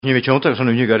Ní bhí teanta san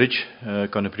únig garid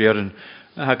gan na priaran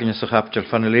a hagann sa chapteal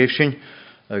fan na léh sin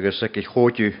agus ag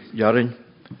chóitiú dearan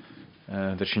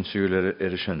ver sin súil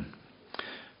ar sin.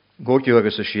 Góitiú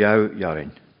agus a siáh dearan.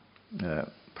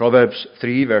 Proverbs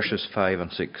 3 verses 5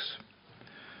 and 6.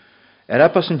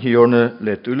 Apas an hiorna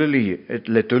le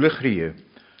dúla chríe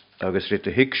agus rit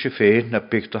a hiic se fé na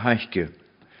picht a haice.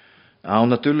 An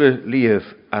na dúla líomh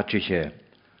atiché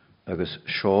agus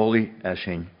seálaí a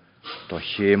sin do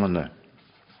chémanna.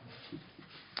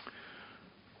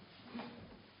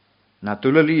 Na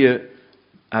dúla líomh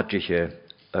atiché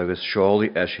agus seálaí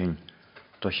a sin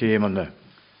do chémanna.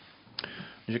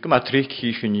 Is go má trí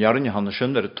hí sin jaran hanna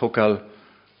sin ar a tócail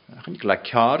le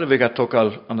cear a bheith a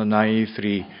tócail an na naí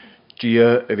frí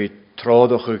dia a bhí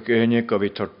trádoch a gine go bhí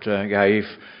tart gaibh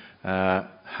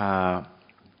ha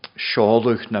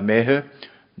seálaach na méthe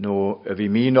nó a bhí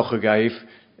mínoch a gaibh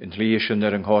in lí sin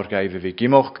ar an gháir gaibh a bhí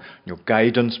gimoch nó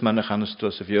guidance man a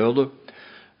chanastú sa bheola.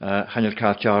 Channeil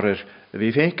cátear a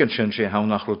bhí fécin sin sé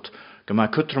hánach rút go má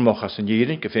cutramach as an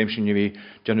dírin, go féim sin bhí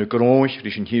deanú gróis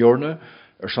rís an hiorna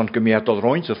ar san go méadal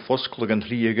roint a foscla an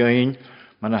lí a gain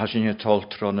man a sin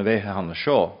taltra na bhéthe hanna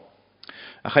seo.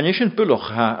 A chané sin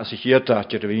buloch ha as ich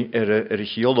hiatáir ar i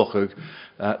chiolachuug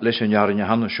leis an jaran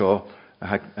hanna seo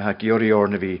ha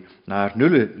georíorna bhí nar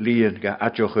nula líon ga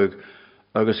atiochuug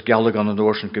agus geala gan an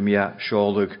orsan go mé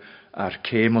seálaach ar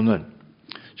cémanan.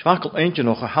 Sfacail einte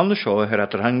noch a hanna seo ar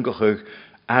at hangachuug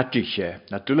atiché,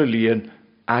 na dúla líon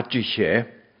atiché,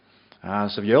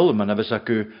 sa bheola man a bheits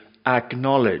acu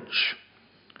acknowledge.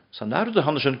 Sa náir a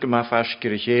hanna sin go má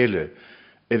feiscir a chéile,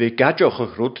 a bhí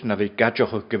gadioch rút na bhí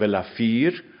gadioch go bhfuil a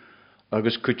fír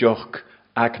agus cudioch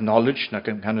acknowledge na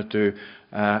canna tú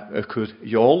a chud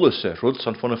jólas a rút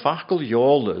san funa fachcail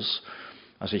jólas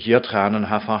as a hiad chan an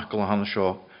ha fachcail a hanna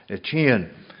seo a tían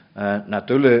na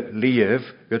dúla líomh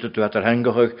gota tú at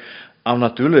hangachuug an na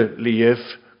dúla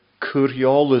líomh cur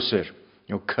jólas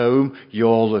nó com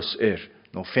jólas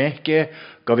nó féice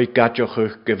go bhí gadioch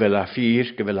go bhfuil a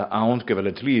fír, go bhfuil a ann, go bhfuil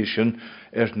a tlísin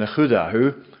na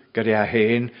chudathú gur a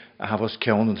héin a hafas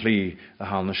ceann an lí a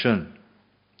hána sin.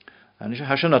 An is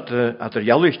sin at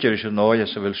jaluchtir is an náid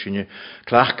as a bhfuil sinne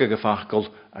clachca go fachcail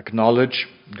acknowledge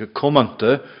go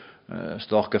comanta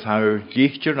stoch go fáir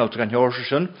líchtir ná gan heorsa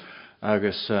sin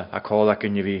agus a cálaach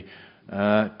in bhí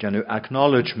deanú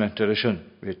acknowledgement ar sin.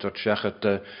 Bhí tart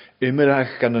seachat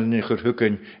imimeach gan an chur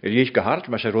thucain i ríos go hart,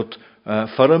 me sé rud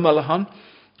forum a han,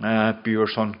 bíor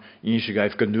san íse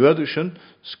gaibh go nuadú sin,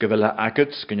 go bhfuil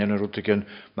agad go dhéanana rútacin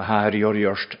ma háirí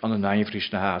orst an an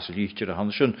naimhrís na hás a líchtir a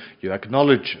han sin. You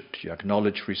acknowledge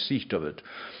receipt of it.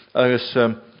 Agus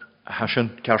ha sin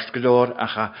ceart go leor a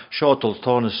cha seátal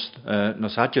tánas na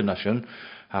saide na sin,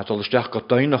 hátal isteach go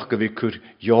dainach go bhí cur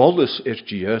jólas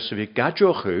dí sa bhí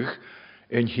gadiochuch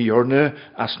in hiorna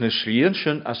as na srían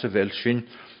sin as a bhfuil sin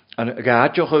an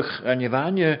gadiochuch an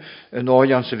bhaine an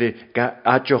áan sa bhí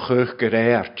gadiochuch go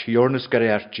réirt, hiornas go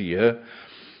réirt dí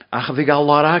ach a bhí gal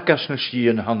larach as na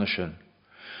srían hanna sin.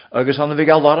 Agus an bhí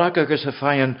gal larach agus a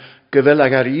féin go bhfuil a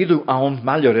gar ílú ann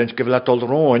maiorint go bhfuil a dul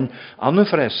róin an na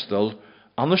freistal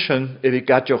anna sin i bhí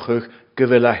gadiochuch go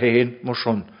bhfuil a héin mar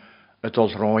sin a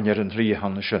dul ráin ar an lí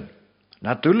hanna sin.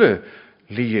 Na dúla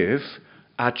líomh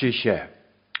atiché.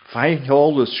 Féin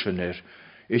heolalas sin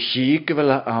i sí go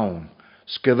bhfuil a ann,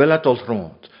 go bhfuil a dul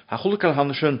ráint. Ha chulacail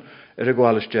hanna sin ar a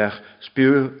gháilisteach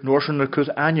spiú nóir sin na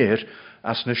cud ainéir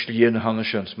as na slíon na hanna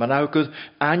sin. Man ná cud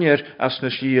ainéir as na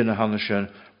slíon na hanna sin,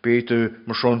 béú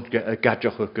mar sin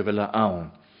gadiocha go bhfuil a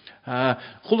ann.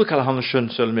 Chulacail hanna sin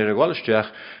sul mé a gháilisteach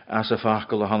as a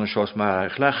fachcail a hanna seos mar a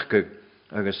chhlechcaig.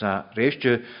 Agus a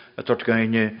réiste a tort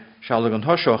gaine sealag an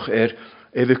thoiseach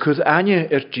bhí cud aine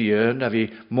dia na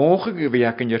bhí mócha go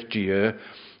bhíacin dia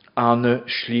an na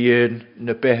slíon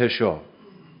na bethe seo.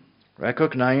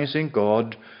 Recognizing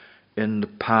God in the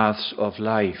paths of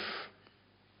life.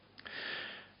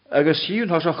 Agus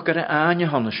síún thoiseach gur aine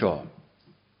hanna seo.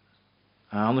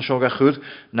 Hanna seo ga chud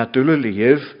na dúla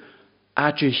líomh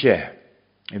atiché.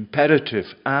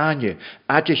 Imperative, aine,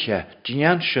 atiché,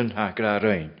 dian sin ha gra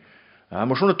rain.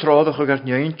 Mar svona tráadach a gart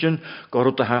neintin go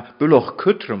rút a ha buloch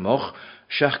cutramach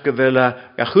seach go bhfuil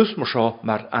a chus mar seo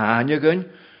mar ainegain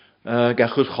ga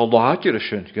chud choláidir a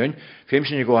sin gain, féim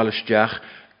sin i gháilisteach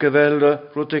go bhfuil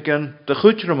rútacin de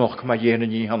chutramach má dhéana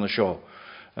ní hanna seo.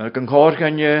 Gan cáir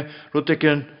ganne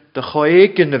rútacin de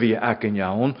choéigin na bhí agin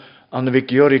ann an na bhí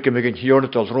georí go mé an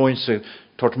hiornatal roinsa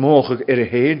tort mócha ar a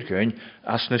héin gain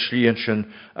as na slíon sin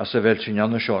as a bhfuil sin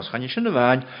anna seos. Chaine sin a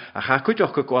bhain a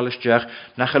chacuideach go gháilisteach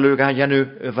na chaú ga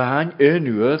dhéanú a bhain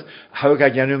nuad, ha ga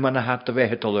dhéanú man na hat a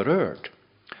bheithe tal a röirt.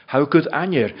 How good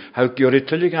anier, how gyori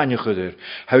tylig anier chudir,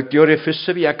 how gyori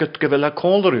fissa vi agad gyfela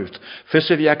cónlarút,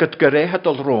 fissa vi agad gyreha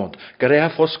dal rond, gyreha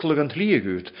fosglyg yn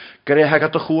hliagút, gyreha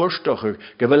agad y chwrstochig,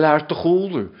 gyfela art y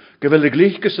chwlw, gyfela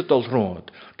glychgus y dal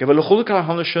rond, gyfela chwlw gael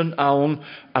hanesyn awn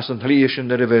as yn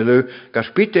hliasyn yr efelu,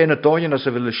 gar byd ein y doion as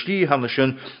y fel y sli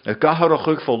hanesyn, y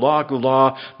gaharochig ffola gwla,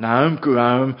 na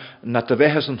gwam, na dy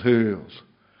fehas yn hwyl.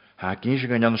 Ha gyn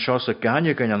sy'n ganyan sio, sy'n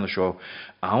ganyan ganyan sio,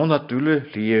 awn at dwle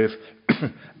lief,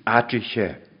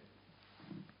 Adriche.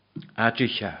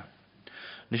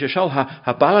 Nis sial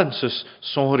ha balances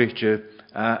sonrichtje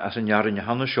as een jaar in je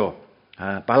handen sjo.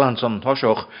 Balans aan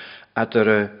tosioch at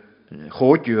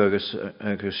goedju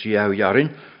agus jou jarin,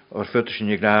 or futters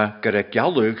in je gra gerek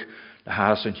jalug,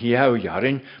 has een jou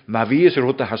jarin, maar wie is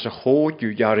rotte has een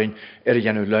goedju jarin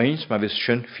janu lines, maar wis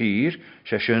schön 4,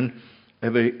 schön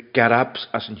garabs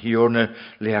as een hiorne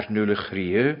leert nulle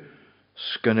grie.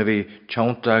 Sgynna fi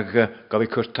tjauntag gaf i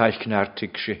cwrtaich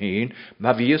cnartig sy hyn,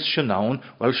 ma fi ys sy'n nawn,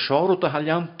 wel sior o dy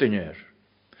haliantynir.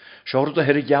 Sior o dy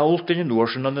heri iawltyn yn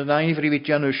wrs yn y naifri fi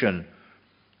janwysyn.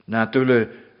 Na dwle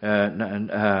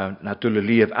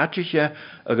liaf adrych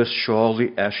agos sioli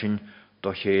esyn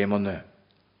do chem yna.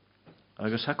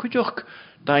 Agos ha cwydioch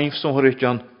daif sonhwyr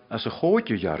jan as y choed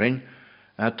yw jarin,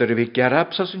 a dyr fi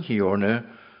gerabs as yn hiorna,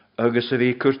 agos y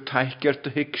fi cwrtaich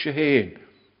gert y hyg sy hyn.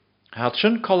 Had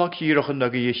sy'n colag hyrach yn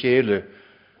nag i chéle,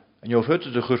 yn yw fydd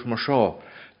y chwrs mar sio.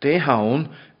 De hawn,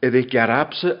 fi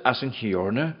gerabse as yn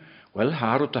hiorna, wel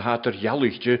har o dy had yr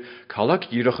ialwchtje, colag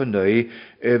hyrach yn neu,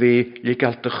 fi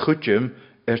ligalt dy chwydym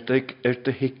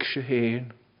dy hyg sy hyn.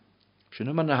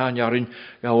 Sy'n yma na han jarin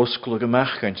ga osglwg y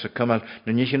machgain, sy'n cymal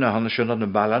na nich yna han sy'n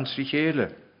yn balans i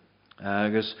chéle.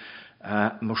 Agus,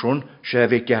 mar sôn, se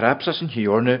fi gerabs as yn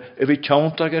hiorna, fi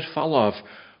tjauntag falaf,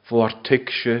 fwar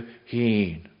tyg sy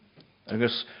hyn.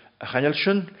 Agus a chanel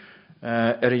sy'n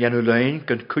janu lein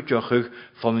gan cwtiochig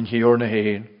fan yn hiorna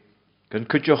hyn. Gan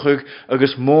cwtiochig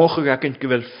agus mochig ac yn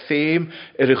gyfel ffeim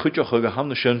y cwtiochig a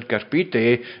hanna sy'n garbyd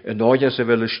yn oed as y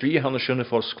fel y sli hanna sy'n y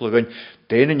ffosglwgan.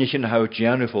 Dyn yn eich yn hawd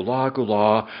janu fo lag o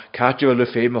la, catio fel y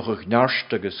ffeim o'ch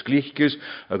narst agus glychgus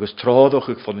agus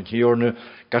trodochig fan yn hiorna.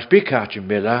 Garbyd catio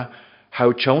mela,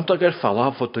 hawd tjauntag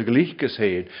falaf o dy glychgus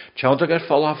hyn. Tjauntag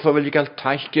falaf o fel i gael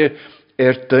taichge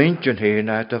dyntyn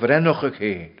hyn a dy frenwch ag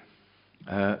hyn.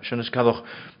 Sy'n ysgadwch,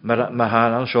 mae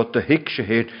han an sio dy hyg sy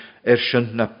hyn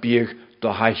sy'n na byg do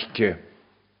haithge.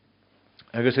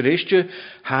 Agus yr eistio,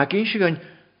 hag eisiau gan,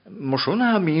 mor sôn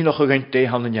ha mi noch ag de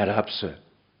han yn jarabse.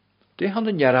 De han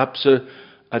yn jarabse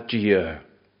a dia.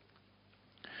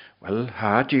 Wel,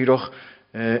 ha diroch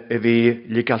fi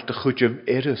ligalt y chwydym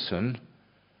erysyn,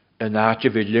 yn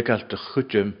adje fi ligalt y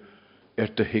chwydym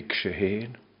dy hyg sy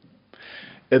hyn.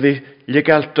 Fi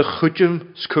ligalt y chwydym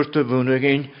sgwrt y fwnnw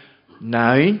gyn,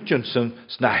 na eintyn sy'n,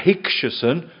 sna hygsy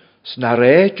sy'n, sna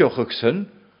redioch ag sy'n,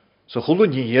 so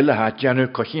chwlwn hi hil a hadianw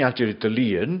cochyn altir y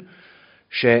dylun,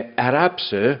 se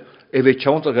arabse, fi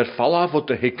tjaunt ag falaf o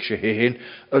dy hygsy hyn,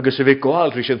 agos fi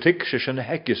gwael rhys yn hygsy sy'n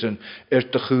hegysyn,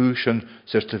 dy chwysyn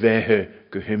sy'r dy fehe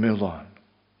gyhymylan.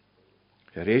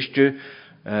 Eistio,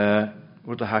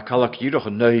 wrth ha cael ac iroch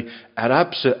yn neu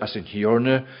arabse as yn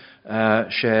hiorna,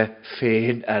 se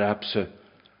féin arabse.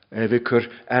 Vi kur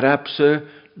arabse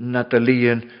na dy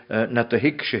lien, na dy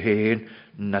hyg sy hyn,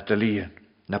 na dy lien.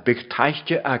 Na big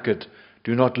taichtje agad,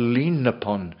 do not lean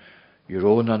upon your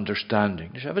own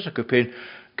understanding. Nes efes ac yw'n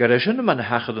gyda sy'n yma'n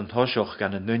hachad yn thosioch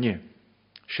gan y nynnu.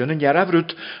 Sy'n yn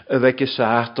jarafrwyd y feg i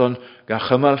saachton ga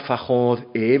chymal ffachodd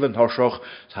yn thosioch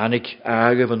sanig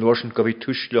agaf yn orsyn gofi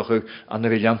twyslioch an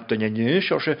yr iliant yn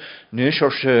nys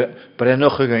o'r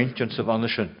brennoch ag eint yn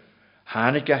syfanysyn.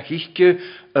 Hanig a hichge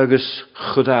agus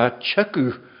chuda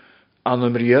tjekku an y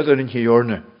mriad yn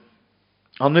hiorna.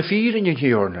 An y ffyr yn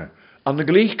hiorna. An y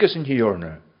gleichgus yn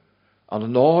hiorna. An y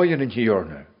noi yn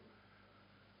hiorna.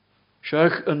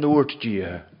 Siach yn nŵrt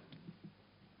dia.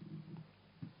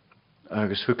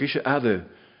 Agus hwgis y adde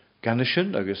gan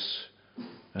ysyn agus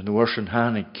yn orsyn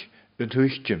hanig yn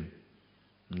twychtym.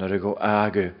 Nyr go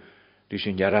age di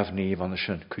sy'n jaraf ni van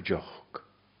ysyn cwdioch.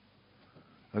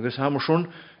 Agus hamwrswn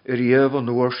ief o'n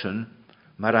orsyn,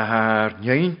 mar a haar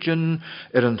nieintyn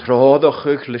yn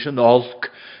trodochig lys yn olc,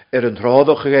 yn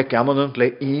trodochig ag amonant le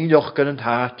unioch gan yn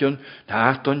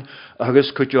tatyn,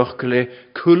 agus cwdioch le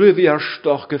cwlyf i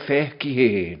arstoch gyffech i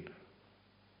hyn.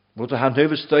 Mwyd a han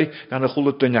hyfystau gan y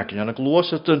chwlyd dyniac, gan y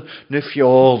glwysat yn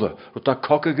niffiolda, rwyd a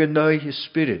cogag yn neu his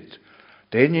spirit.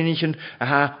 Den yn eich a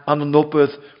ha an y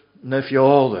nobydd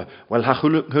niffiolda, wel ha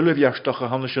chwlyf i arstoch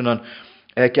a hanes yn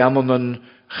ag amon yn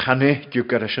chanech gyw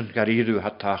gar ysyn gar iddw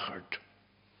hat tachart.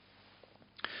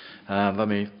 Wa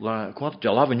mi kwad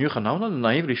jalava nu gaan nou na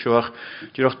ivri shoach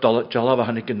dirach jalava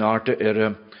han ik genarte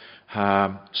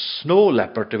snow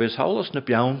leopard is alles na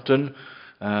bjaunten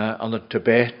an der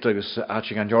Tibet agus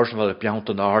atching an George wel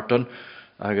bjaunten arten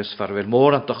agus far wel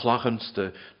mór an de glachens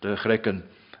de grekken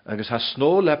agus ha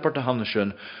snow leopard de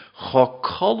hanneschen go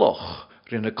koloch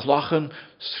rinne klachen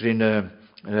rinne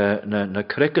na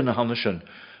krekken de hanneschen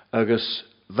agus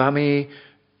wa mi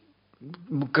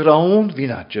ground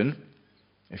vinatjen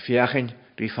fiachin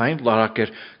die feind laraker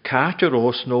kaarter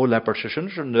o snow leopard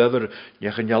session never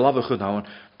je gaan jalava goed houden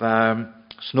bij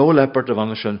snow leopard de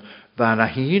wanneschen waar na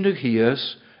hinig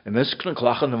hies en misklen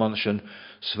klachen de wanneschen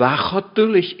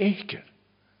zwachotulich eker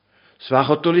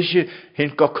zwachotulich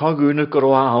hin kakagune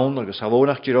kroa hound agus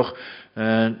havonach dirach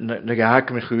na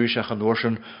gaak me guus gaan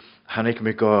doorsen han ik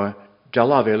me go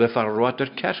jalavele far roter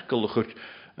kerkel goed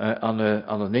aan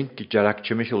de ninke jarak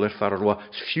chemichel far ro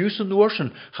fusen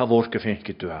doorsen gaan worke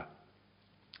vinke toe.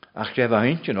 Ach jij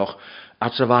eentje nog,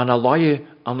 als ze waren alaie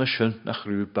aan de schunt naar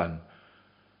grupen.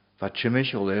 Wat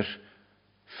chemichel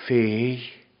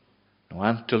vee, no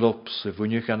antelops, ze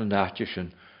voenje gaan een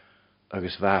naadjesjen,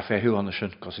 agus waar vehu aan de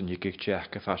schunt, kos een jikik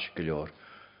tjeke vastgeloor,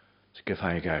 ze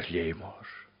gevaar gaar leemor.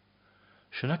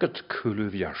 Schoen ik het kulu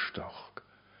vjarstoch.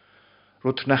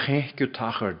 Rot nach heke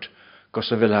tacherd, kos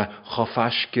ze wil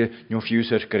chofaske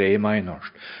njofiuser gree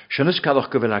mijnorst. Schoen is kadoch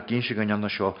gewil ginse gaan aan de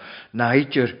show,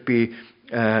 naidjer bij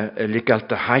Likalt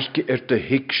de haike de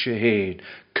hikse heen.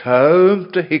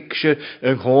 Kaum de hikse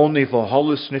een honig voor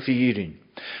alles ne viering.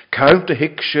 Kaum de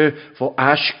hikse voor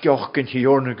askjochen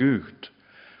hiorne gut.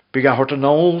 Biga hort een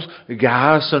al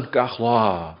gazen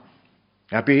gachla.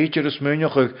 Ja beetje dus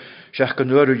munjige zeg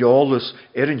kanure joles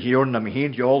in hiorne am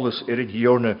heen joles in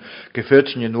hiorne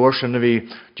gefutsen in oorsen wie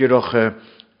die doch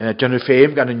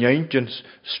Jennifer gan een jentjes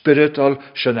spiritual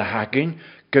schöne haking.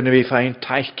 Kunnen we fijn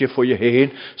teichtje voor je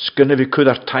heen, kunnen we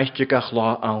kudar teichtje gach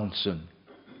la aansen.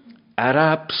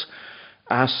 Arabs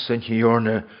as en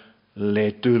hiorne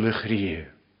le dulig rie.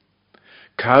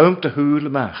 Kaum te huule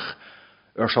mag,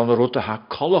 zal de rotte ha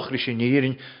kolloch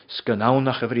richinering skenau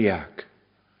nach gevriak.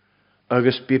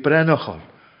 Agus bi brennochel,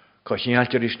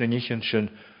 kochialtje is ne nichtjen,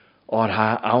 or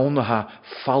ha aune ha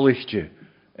fallichtje,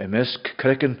 en misk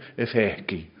krekken e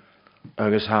feki.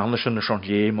 Agus hanneschen er schon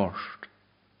jemorst.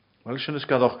 Wel, sy'n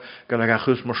ysgaddoch gan ag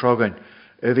achus mor siogan.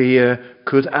 Fi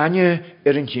cwyd anya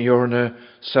yn hiorna,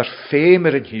 sy'r ffeim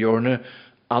yn hiorna,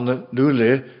 an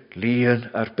nŵle lian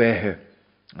ar behe.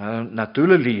 Na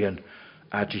dŵle lian,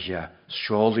 adja,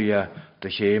 siolia, dy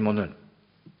heimonen.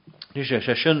 Nis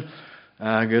sy'n,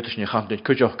 gydys ni chant yn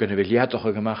cwydioch gan y filiadoch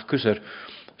ag ymach cwsar,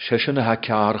 sy'n ha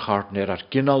ciar chartner ar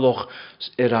gynaloch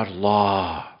ar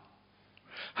la.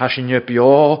 Hasyn je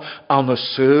bio an y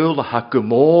sŵl ha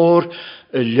gymor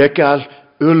y legal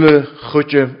ulle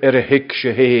chwtjem y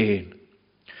hikse heen.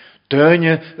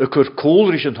 Dynje y cwr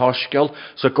coolrish yn horsgel,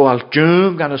 so go al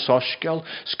djum gan y sosgel,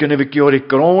 sgynne fi giori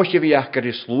gronche fi ac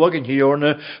ar y slwag yn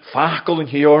hiorne, fachgol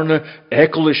yn hiorne,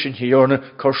 egolish yn hiorne,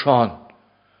 corsan.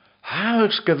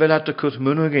 Hags gyfelad y cwth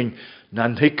mwnnwgyn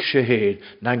na'n hikse heen,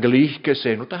 na'n galichge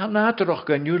sen, wta ha naderach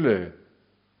gan ywle.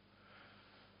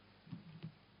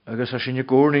 Agus as je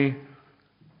gorni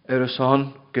y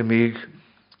son gymig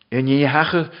en je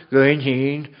hache gain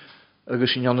heen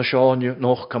agus in janne sjaan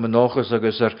nog kam nog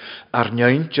agus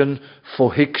arnjaintjen fo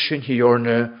hiksen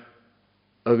hiorne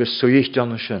agus soicht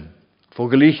janneschen fo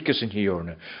gelichkes in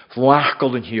hiorne fo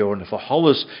achkel in hiorne fo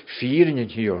alles vieren in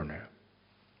hiorne.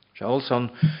 Charles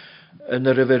an en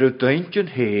er duintjen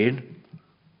heen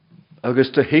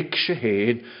agus de hikse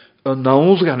heen een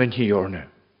naul gan in hiorne.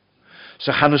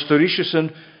 Ze gaan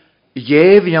historischen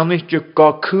Jev janich je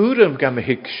kakurum gam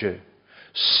hikse.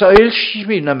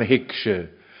 Seilschmi nam hikse.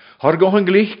 Har gohan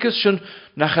glichkesen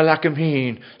nach lakem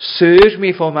heen. Seur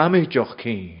mi van mamidjoch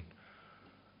keen.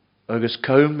 Agus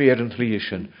kaum meer een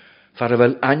vlieschen. Far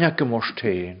wel anjake most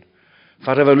heen.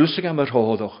 Far wel lustig am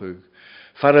hodoch u.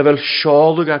 Far wel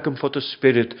schalig akem fot de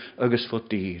spirit agus fot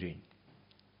diering.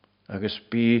 Agus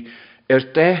bi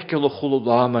dechkel och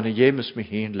hulodam an jemes mi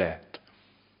heen let.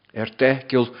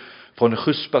 Dechkel van een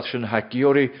guspadschen ha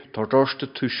giori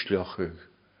tordorste tuslioch u.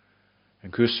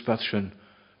 Een guspadschen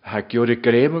ha giori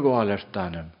greme go alert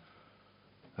danem.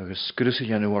 Agus skrisse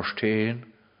janu orsteen,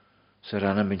 se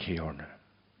rannem in hiorne.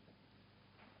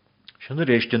 Sjön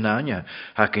reis de nanja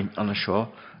hakin an a sjo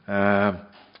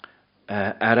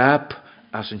Arab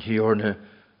as in hiorne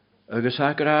agus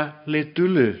hagra le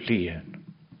dule lien.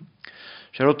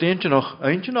 Sjerot eentje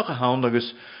nog a hound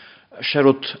agus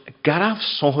Sjerot garaf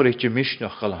songeritje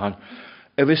misnach galhan.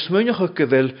 Vis munach ook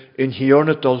wel in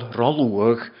hiorne dol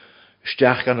rolluig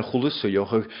Steach gan y chwlys o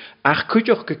ioch, ach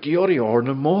cwydioch gygiori o'r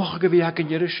na moch ag fi ag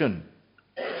yn yrysyn.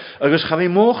 Agus cha fi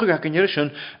moch ag yn yrysyn,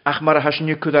 ach mar a hasyn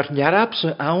ni cwydar niarab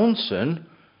sy'n awnsyn,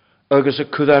 agus y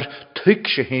cwydar tyg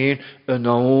sy'n hyn yn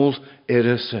ôl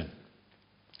yrysyn.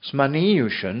 Sma ni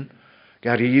yw sy'n,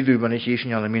 gar i ddw ban eich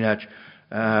eisiau al y minad,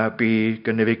 bu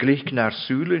gynnyf i glich na'r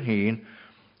sŵl yn hyn,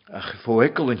 ach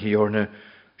ffoegol yn hi o'r na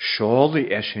siol i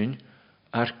esyn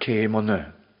ar cem o'na.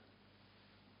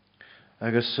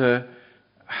 Agus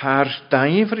haar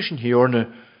dain fris yn hi o'r na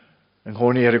yn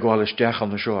hwni ar y gwal ysdiach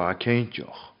o'n sio a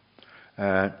ceintioch.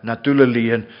 Na dwle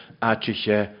lian a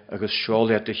tiche agus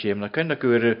siol i at y chem. Na cyn na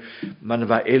gwir man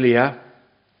fa Elia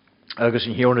agus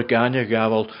yn hi o'r na gania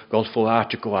gafel gol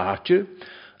ffwlate gwate.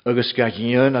 Agus ga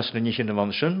hyn as na nich yn y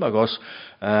fansyn, agos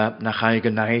na chai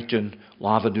gynnait yn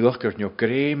laf yn dwch nio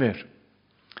gremer.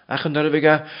 Ach yn dyrfa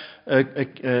ga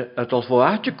a dol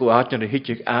ffwlate gwate yn y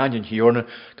hittig an yn hi o'r na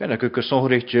gan ag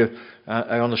gysonreitio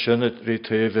a o'n syn y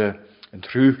tef yn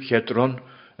trw chedron,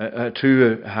 yn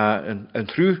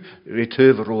trw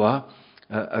tef roa,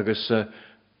 agus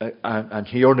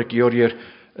an hi o'r na giori'r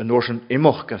yn o'r sy'n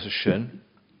imoch gas y syn,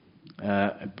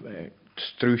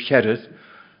 trw cherydd,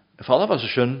 Fala was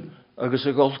sy'n agus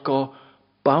y gold go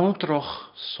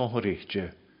bawntroch sonhorichtje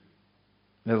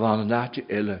me van natje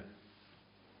elle.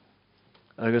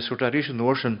 Agus soort ar is yn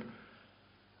oor sy'n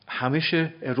hamisje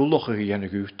rwloch ag yn y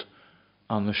gwt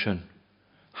an y sy'n.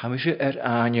 Hamisje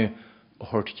anje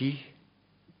hortji.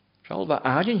 Sal va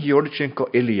anje hiord sy'n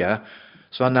go Elia,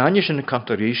 so an anje sy'n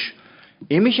kantorish,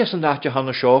 imich as yn natje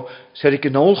han y sio, ser ik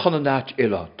yn ôl chan y natje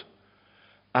elad.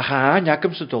 Ach a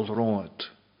aniagam sy'n dol roed.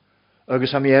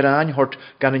 Agus am an hort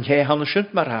gan yn he han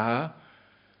synt mar ha,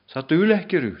 sa dwlech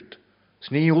gerút,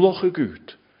 sni uloch y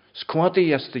gwt,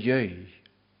 squadi as dy jei.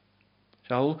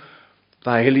 Sal,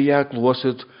 va Elia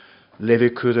glosyd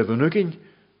lefi cwyd y fynugin,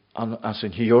 as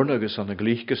yn hiorna agus an y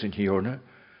gleichgus yn hiorna,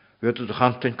 Wyd y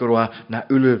chantyn gyrwa na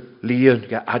ule lian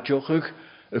ga adiochig,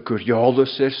 y cwr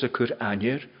iolus y cwr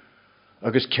anir,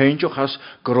 agus ceintioch as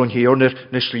gyrwn hiorna'r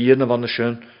nes lian na fan y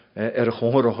sy'n y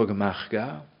chongeroch ag ymach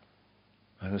ga.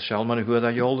 Agus sial man y hwyd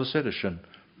a iolus sy'n.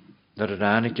 Dar yr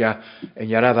anig ja yn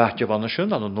iara fatio fan y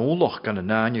sy'n, an y nôloch gan y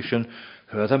nain y sy'n,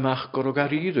 hwyd amach gyrwg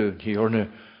ar iddw, hiorna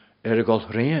y gol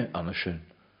rhaen an y sy'n.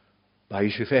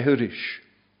 Bais y fehwrys,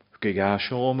 gyg a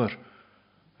siomer,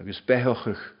 agus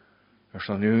behochych,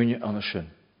 sy'n nŵn an y sy'n.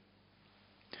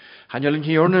 Hanyal yn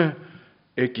hiorna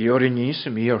y gior i nis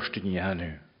y mi orstyn i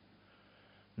anu.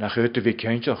 Na chwyd y fi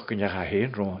ceintioch gynnach a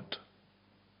hen rod.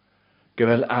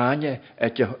 Gyfel anya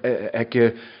ag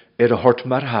y hort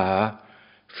mar ha,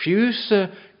 fiws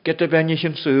gyda bennych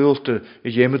yn sŵlt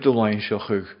y ymwyd o lain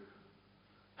siochwg.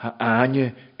 Ha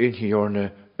anya yn hiorna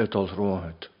y dol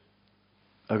rod.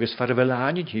 Agus far fel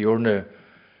anya yn hiorna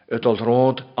y dol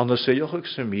rod an y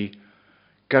seiochwg sy'n mi,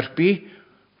 garbi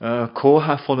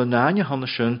coha ffôn yn anya han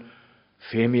y sy'n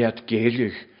femi at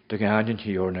geilig dy anya yn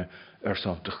hiorna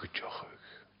sant y chwydiochwg.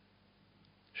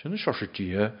 Sy'n y siosio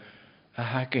dia a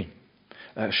hagin.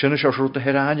 Sy'n y siosio rwyd y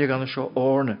herania gan y sio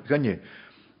orna, gynnu,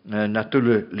 na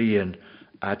dwle lian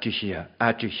adichia.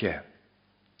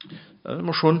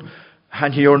 Mae swn,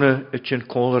 han hiorna y tyn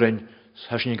colerain,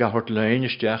 has ni gahort lein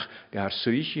ysdiach gar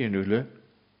swych i yn ule.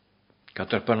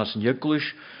 Gadar panas yn yglis,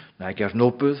 na gar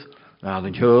nobydd, na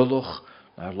adyn hyloch,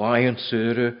 na lain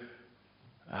syre,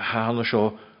 a han y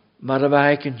sio, mar a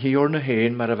faig yn hiorna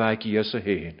hen, mar a faig ias y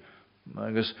hen.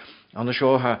 Agus, an y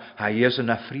sio ha ias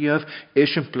yn afriaf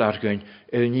eisiau blargyn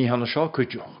ni han y sio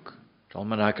cwydioch. Tal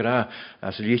man agra,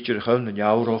 as y lichtio'r chwn yn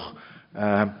iawroch,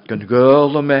 gan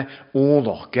gyrla me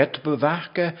onloch, get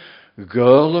bewachge,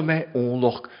 gyrla me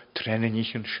onloch, trennen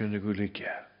ich yn sy'n y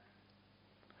gwlygia.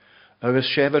 Agus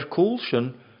sefyr cwl sy'n,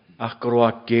 ach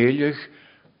groa geilig,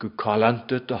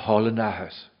 gwcolante dy hol yn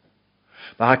ahys.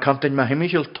 Mae cantyn mae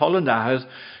hymysil tol yn ahys,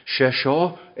 se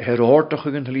sio ordach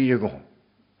ag yn hliagol.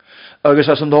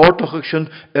 Agus as yn ordach ag sy'n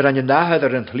an yn ahys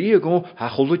ar yn hliagol, ha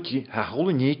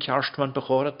chwlw ni carst man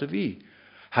bechor at y fi.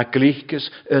 Ha gleichgus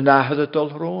yn ahys y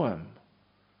dol roem.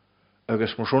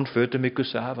 Agus mwys o'n ffyd y mi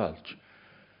gwsafalt,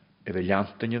 fe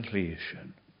liantyn yn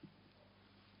hliasyn.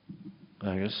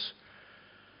 Agus,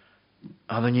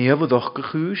 an yn efod o'ch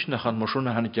gychwys, na chan mwys o'n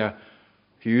hannig a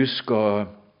hwys go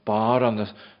bar an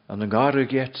y gar y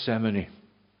get semeni.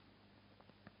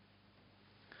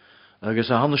 Agus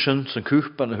a hannes sy'n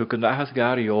cwchban a hwg yn ahad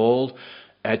gar i ôl,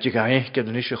 edig a eich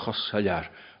gyda nisio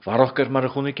choshallar. Farwch gyr mar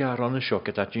y chwnig ar on y sio,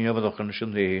 gyda dyn efod o'ch yn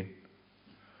sy'n ddyn.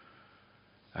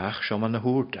 Ach, sio man y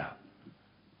hwrda.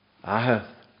 Ahad,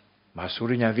 mae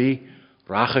sŵrin a fi,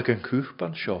 rach ag yn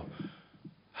cwchban sio,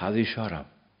 haddi siaram.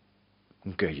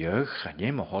 Yn gyioch a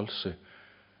niem o holse,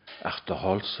 ach dy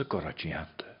holse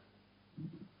goradianta.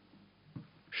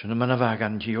 Sinna man a bheith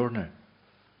an tíorne.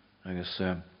 Agus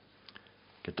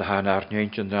get a há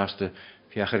náirnéintn dásta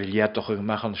fiachar I liatoch go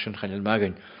mechan sin chail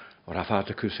megan or a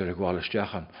fáta cúsar a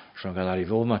gháilisteachan sin gan í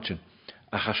bhómatin.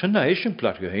 A cha sin na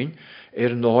éisimplar go hain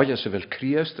an náid as a bhfuil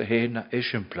crías a héin na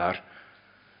éisimplar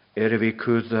a bhí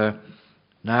cúd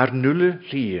náir nulle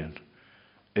líon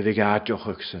a bhí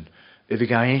gáideochsan, a bhí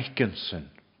gáincinsan.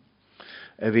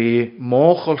 A bhí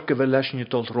móchail go bhfuil leis ní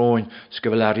dul róin go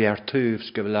bhfuil ar túbh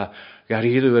go bhfuil gar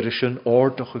iadú ar sin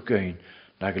ordoch a gain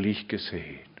na go líchas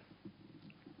héin.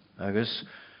 Agus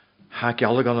ha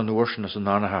geala gan an uorsin as an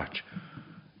nánahat.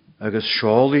 Agus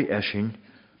seálaí sin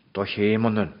do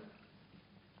chémanan.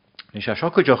 Ní sé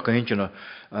seo go deoch go hinteanna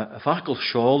a facail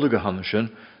seála go hanna sin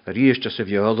a ríiste sa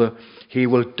bheala, he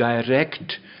will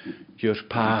direct your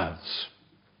paths.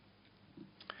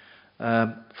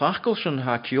 Facail sin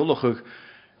ha ceolachug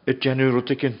I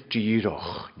genúrúticin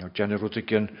díroch, nó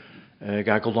genúrúticin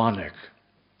gagolánig.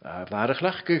 Bharach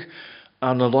lechgach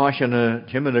an na láithe na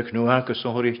himmenach nó agus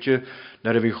sonhoríte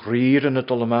nar a bhí chríir in na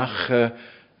dolamach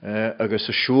agus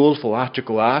a siúl fó áte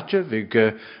go áte,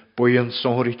 bhí buan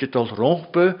sonhoríte dul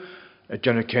rompe, a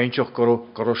genú céintteach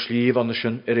go slíomh an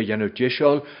sin ar a genú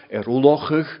díseáil ar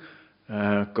úlachach,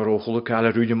 go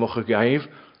chulaáil rúideach a gaibh,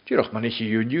 díoch man ich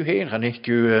dúniu héin, gan ich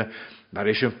go mar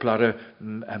is een plare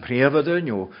prévade,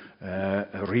 no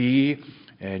rí,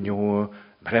 no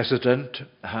president,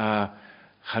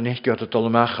 gaan ik uit het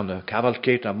allemaal de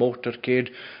cavalcade en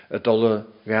motorcade, het alle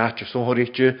gaatje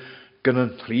sonhoritje,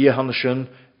 kunnen riehanschen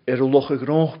loche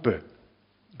grootbe.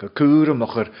 Gekuren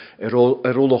mag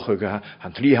loche gaan,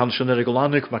 en riehanschen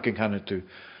regulanik making gaan het toe,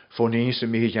 voor eens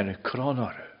een beetje een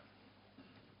kranare.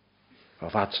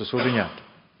 Wat ze zo doen.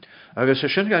 Agus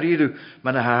sin gar iadú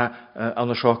mana ha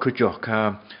an seo cuideoch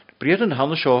bríad an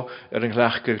hanna seo ar an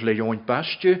ghlachgur le jóint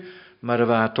baiste mar a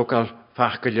bheith tocail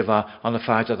fachcail le bheith an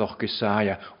fáid adoch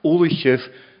gusáia úlaithih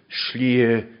slí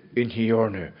in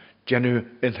hiornu genú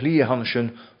in hlí hanna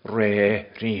sin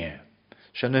ré rí.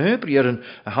 Sin na bríad an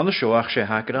hanna seoach sé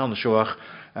hagar an seoach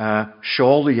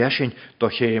seála esin do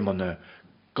chémanna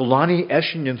goláí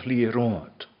esin in hlí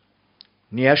ród.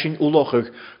 Ní esin úlachach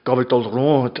gabhah dul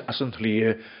ród as an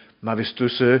hlí ma vis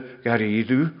tusse gar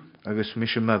iadú, agus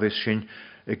mis ma vis sin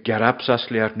garabsas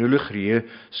le ar nullach rí,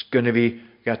 skunne vi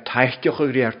gar taichtioch a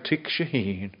rí ar tic se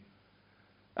hín.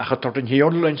 A cha tort an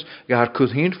hiorleins gar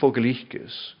cud hín fó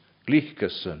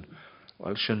glíchgas san.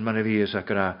 Wel sin man a vís a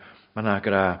gra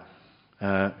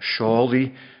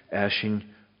seálaí sin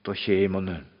do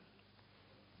chémanan.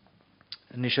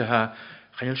 Ní se ha,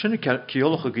 chanil sin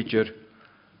ceolach a gydir,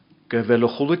 go bhfuil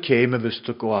a chula céim a vis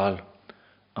do gwaal,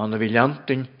 an a bhí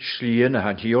leantain slíon a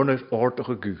han hiorna ortach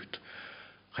a gút.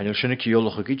 Chanil sinna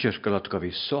ceolach a gydir go go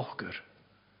bhí sochgar.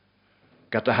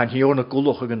 Gat a han hiorna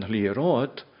gulach an hlí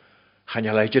rád,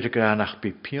 chanil leidir a gra nach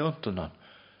bí piantan an,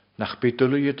 nach bí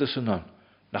duluiad an,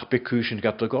 nach bí cúsin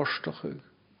gat a gorstach ag.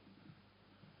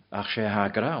 Ach sé ha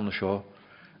gra an seo,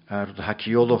 ar ha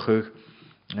ceolach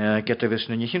ag, get a vis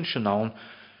na nichin sin án,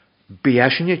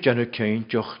 beasinne gennu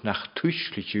céintioch nach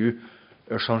tuislitiú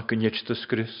son gynnytstas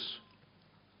gris.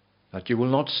 That you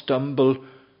will not stumble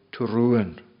to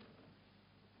ruin.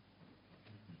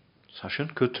 Sa sin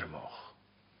cutramach.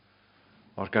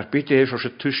 Or gar bit éis or se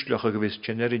tuslach a gvis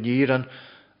tjener in íran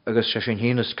agus se sin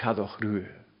hénas cadoch rue.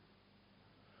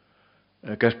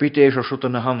 Gar bit éis or sut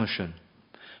an a hannesin.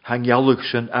 Hang jalug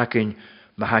sin akin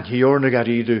ma han hiorna gar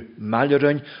idu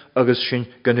malarin agus sin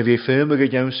gynna vi fumig a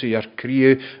jamsi ar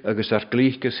crie agus ar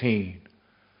glíchgas héin.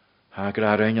 Ha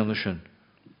gra rein an sin.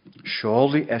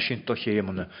 Seálaí esin do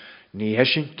chémanna. Ní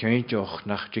esin céintteoch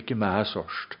nach tiki maas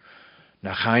orst.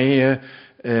 Na chain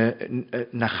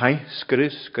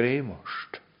skris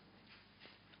grémost.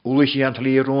 Úlich í an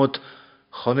lí ród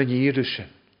chonna níirisin.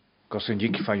 Gos an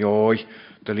dík fan jói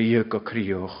de lí go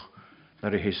críoch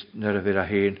nar a vir a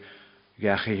héin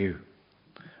gachaú.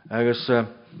 Agus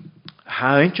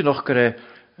haintje noch gre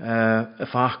a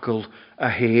fachgul a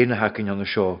héin a hakin an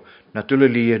seo. Na dule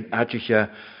líon adjiche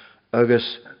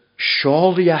agus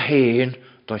seálaí a héin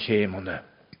do chémanna.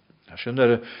 Sin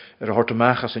ar a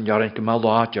hortamachas an jarin go mal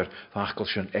áitir fachgul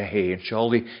sin a héin,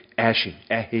 seálaí esin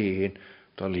a héin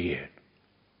do líon.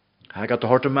 Ha gat a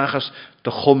hortamachas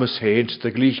de chummas héin,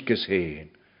 de glíchgas héin.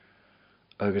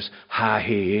 Agus ha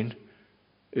héin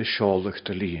is seálaach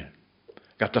de líon.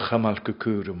 Gat a chamal go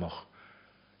cúramach.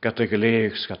 Gat a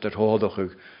geléigs, gat a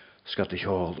hádachug, gat a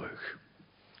heálaach.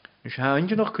 Nus ha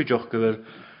inge noch cuideoch go bhfuil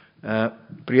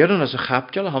briadan as a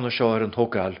chapteal a hanna seo ar an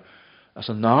thogáil as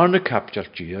a nárna capteal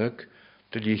díag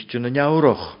de líchte na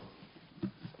neabhrach.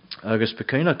 Agus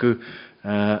becéin acu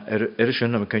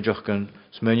sin am céintteach gan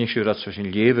smaoine siúr at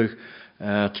sin léimh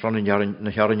tron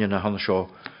na hearanne na hanna seo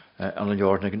an an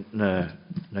jord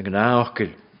na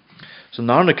gnáachil. So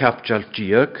ná na capteal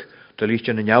diag, da lícht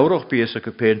an jauroch bías a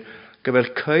go pein, go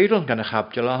bhfuil cairan gan na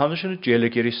capteal a hanna sin na déala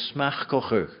géir smach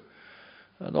gochuch.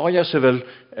 Nája sa bhfuil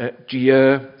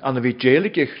dia an a bhí déala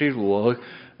géir rí luach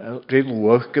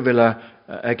go bhfuil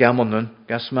a gamanan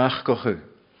ga smach gochuch.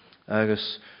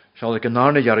 Agus seáil go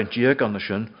nána jarin diag an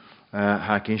sin,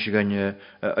 ha cinn si gan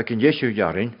a cinn dhéisiú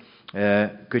jarin,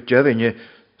 go definne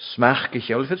smach go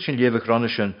cheolfid sin léomh ranna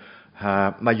sin,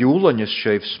 ha ma júlan is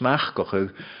séif smach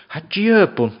gochu, ha dia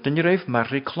bunt in raibh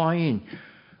marri klein,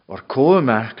 or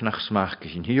coamach nach smach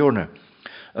gichin hiorne.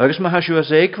 Agus ma ha siw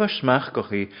as eagwas smach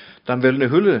gochi, dan wil na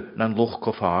hule nan loch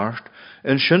gofaart,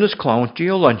 en sin is clown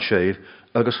diolan séif,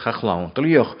 agus cha clown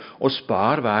dalioch, o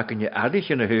spaar waak in je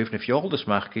adig in de heuf na fiolde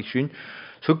smach gichin,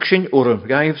 suk sin orum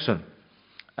gaifsen.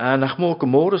 En nach mo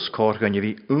gemores kor gan je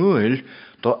wie uil,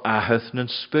 do aheth nan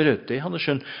spirit. De hannes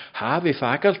sin ha vi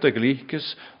fagalt de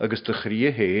glikes agus de chrie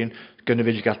heen, gunne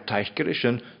vil gat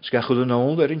teichgerischen, ska goed een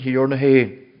onder in hier na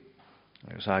heen.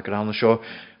 Ik zeg er anders zo,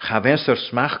 ga wenser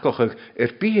smachkochig,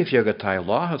 bief je getai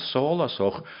laat sola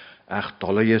soch, ach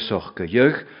dolle je soch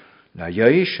gejuch, na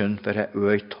juischen ver het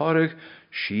uit torg,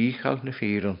 schiechal na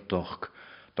 24.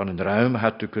 Dan in de ruim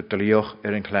had u kutelioch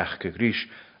een klechke gries,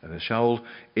 en we zal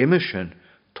immerschen,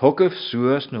 Togaf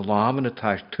suas na lamen a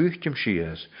tair tuchtjum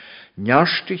sias,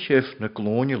 njarstig hef na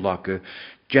glóne lakke,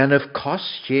 genef kos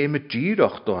chéme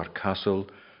dírach door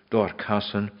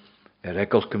kassen,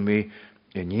 egelke me,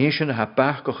 nésjen ha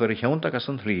bachkoch hjondag as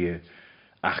an rie,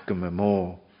 ach me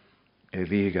mo,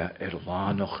 vega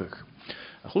laanochig.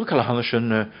 A chulkal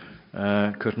hannesin,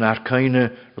 kur naar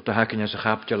keine, dat de hakken as a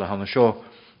chaptjala hannesho,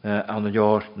 an de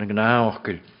jaar na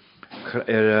gnaachkel.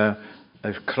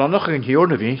 Kranoch in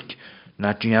hiorne week,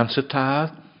 na diansa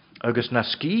taad, agus na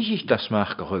skíich das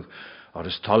smach gochug, or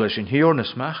is tallis in hiorne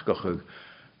smach gochug,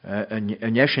 en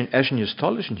jesjen is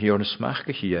tallis in hiorne smach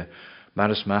gechie, maar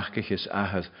is smach is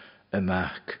ahad een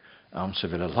mach, am se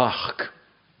wil lach.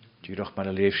 Die doch maar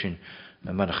een leefsjen,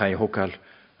 maar dan ga je ook al,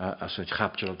 als het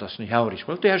chaptje, dat is niet hourig.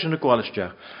 Wel, daar is een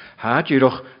kwalistjag. Haat je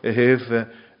toch,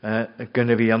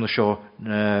 kunnen we aan de show,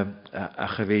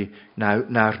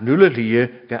 naar nulle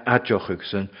lie, ga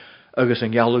atjochugsen, agus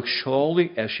an gealug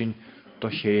seálaí sin do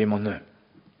chémanne.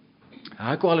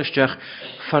 Ha gwalistech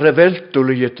far a bhfuil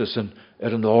dúlaítasan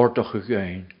an árdach a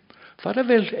gain. Far a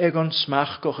bhfuil ag an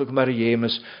smachcoch ag mar a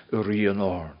dhémas a rí an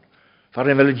árn. Far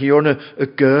a bhfuil an hiorne a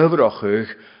gëbrach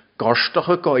ag, garstach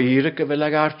a gaire go bhfuil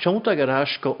ag ar tionta ag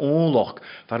ar go ónlach,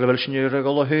 far a bhfuil sin ar a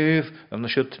gola hef an na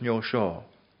siut nio seo.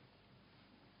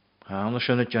 Ha anna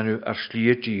sin a genú ar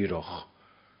slí dírach.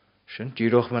 Sin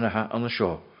dírach man a anna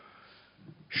seo.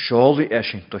 Seálaí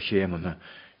eisint do chémanna,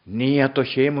 ní at do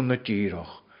chémanna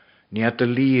dírach, ní at a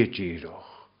lí dírach.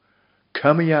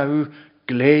 Cuma jau,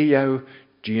 glé jau,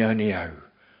 diani jau,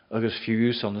 agus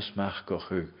fiús an na smach go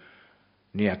chu.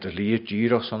 Ní at a lí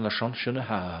dírach san na san sinna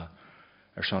ha,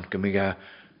 san gymig a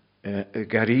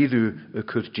garíú a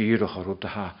cud dírach ar rúd a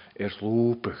ha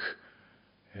lúpach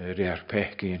ar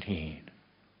pechgi an hín.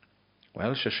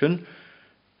 Wel, se sin,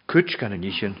 cud gan an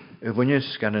nísin, a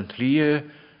bhuinis gan an lí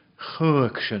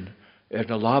chuigsin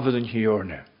na lafad an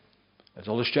hiorne. Het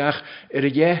allesteach a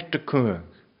dhécht de chuig.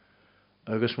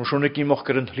 Agus mar sinna í moch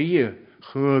gur an lí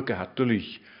chuig a hat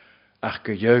dulích, ach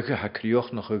go dheoga ha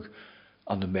crioch noch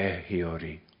an na mé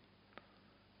hiori.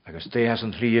 Agus dé as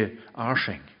an lí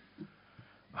ársing.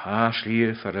 Ha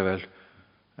slí far a bhfuil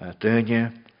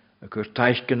duine a gur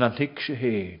teichgan an hiic se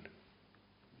héin.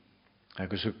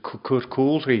 Agus a cur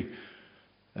cúlthaí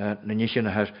na níchan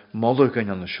a haar mollugan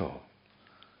an na seo.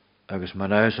 Agus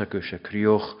man aus agus a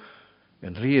crioch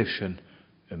an riamh sin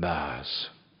i maas.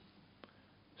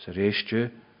 Sa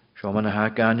réiste, seo man a ha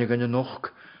gane gan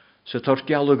noch, sa tart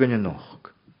geallu gan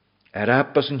noch.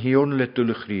 Appas an hiorn le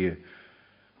dúlach rie,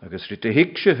 agus rit a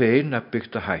hiic se féin na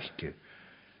bycht a haiche.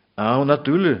 Á na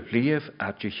dúle riamh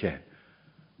atjiche,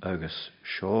 agus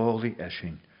seálaí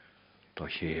eisinn do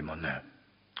chémanna.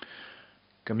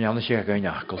 Gymnianna sé a gain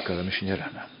achgal gyrm sin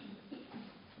ranna.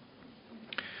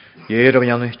 Éar a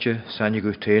bhainneite sannig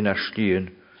go téin ar slíon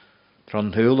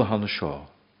tran thuúla hanna seo.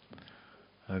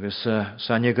 Agus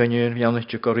sannig gaine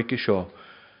bhainneite gorici seo,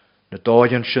 na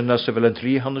dáin sin as a bhfuil an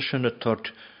trí hanna sin na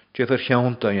tart tífar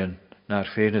cheantaíon nar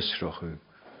fénas rochu.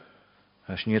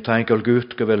 As ní taingal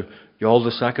gút go bhfuil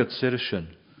jáalda sagad sir sin,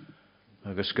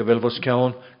 agus go bhfuil bhs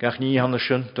ceann gach ní hanna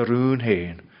sin de rún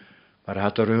héin, mar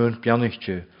hat a rún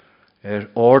bhainneite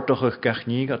árdachach gach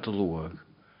ní at a luag.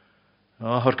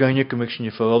 Har gaine gymig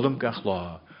sin fálam gach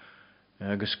lá,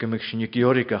 agus gymig sin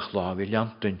giori gach lá, vi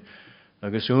leantain,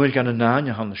 agus úil gan a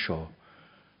náine hanna seo,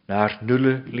 nar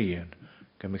nulle líon,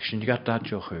 gymig sin gat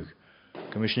dadjochug,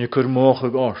 Gymys ni cwrmoch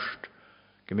ag orst.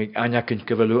 Gymig aniacyn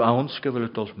gyfylw awns gyfylw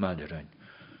dos madirain.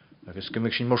 Agus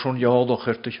gymig sy'n mor sôn iolwch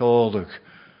ar dy iolwch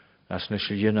as nes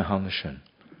y yin a hanesyn.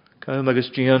 Cael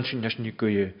agus dian sy'n nes ni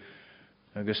gwyau.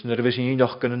 Agus nyrfys i'n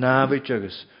och gan y nafyd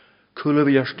agus cwlw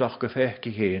fi arstoch gyffech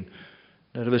i hyn.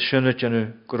 Nyrfys synnyd yn y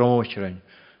gróithrain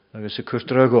agus y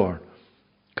cwrdragor.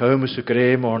 Cael mys y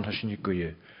grem orn has ni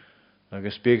gwyau.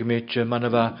 Agus big mitje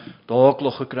man va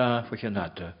dagloch y graf o'ch yn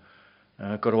adda.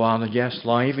 Gorwan y jes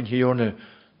laif yn hiorne,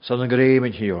 san yn grem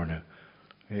yn hiorne.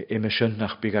 Ime sy'n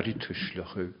nach big ar I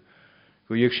twyslwch yw.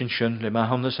 Gwyig sy'n sy'n le ma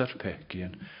hannes ar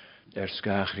pegien.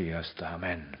 Sgach riast.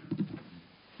 Amen.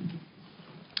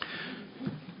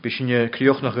 Bysyn y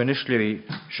criwch nach ynysli fi,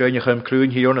 sy'n ych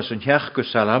ymclwyn hiorne sy'n hiach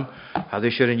gwsalam, had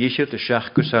eisiau yn eisiau y siach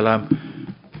gwsalam,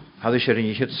 had eisiau yn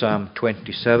eisiau Psalm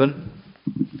 27.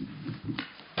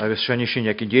 Agus sy'n sy'n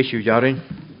ag yn eisiau iarin.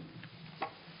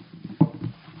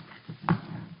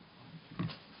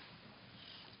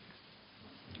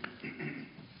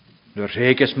 Nwy'r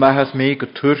rheges mahath mi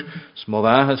gytwr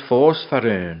smofahath ffors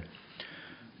faryn.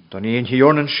 Don i'n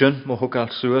hiorn yn sy'n mo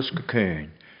hwgal sŵas gycyn.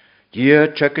 Dia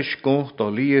tchekis gont o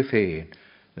lie fein.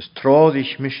 Ys trodd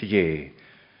ich mis je.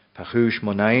 Pachwys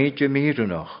mo naid je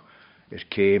mirwnoch.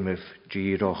 Cemyf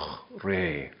giroch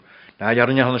re. Na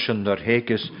iarin iawn sy'n nwy'r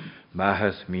rheges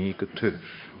mahath mi gytwr.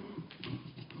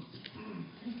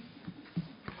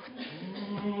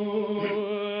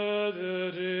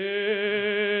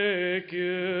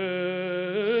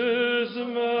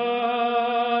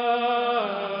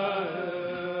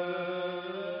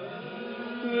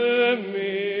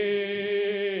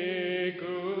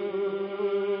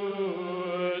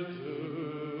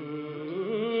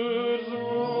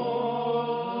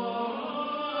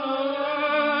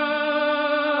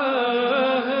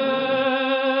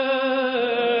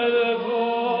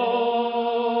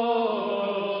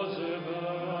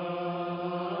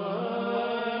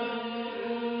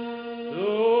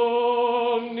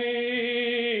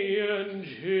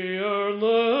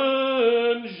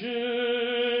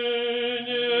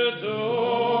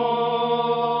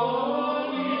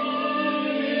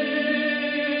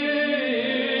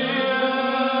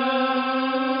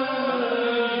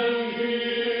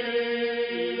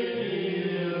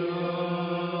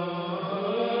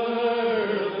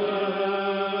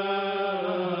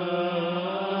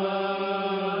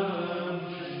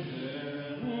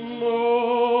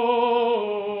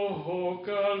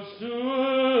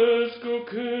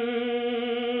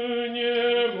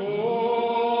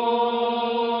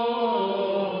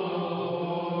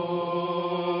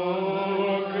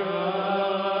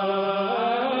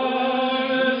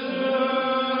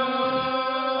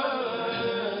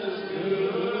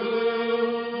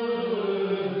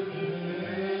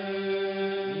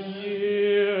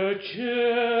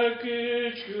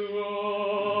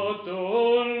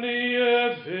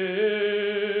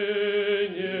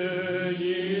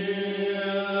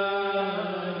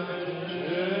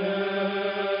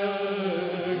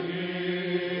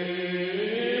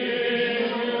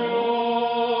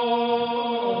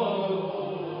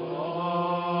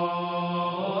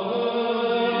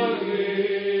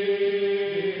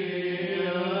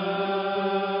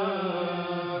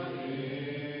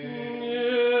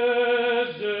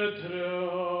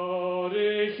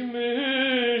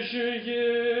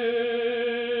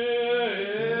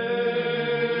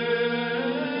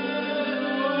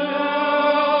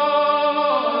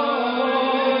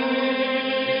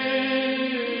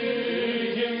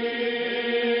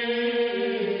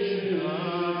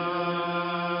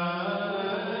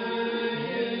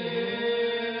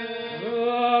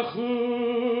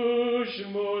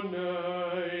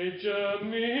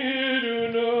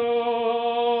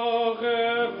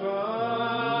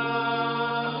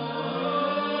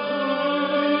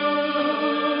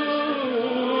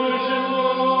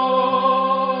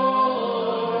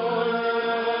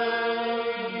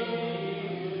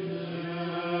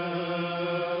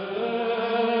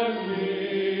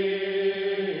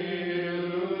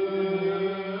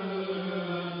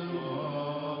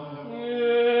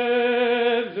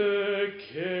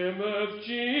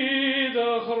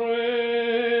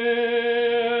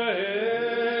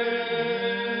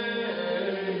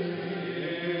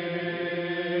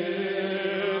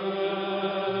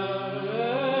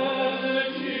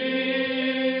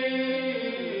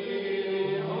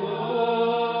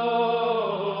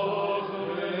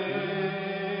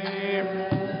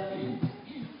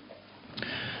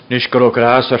 Nis gro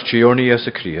gras ar tiorni as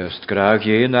y Christ, graag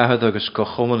ie nahad agus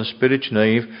cochom yn y spirit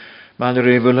naif, ma'n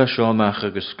rifle sio mach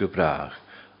agus gybrach.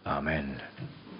 Amen.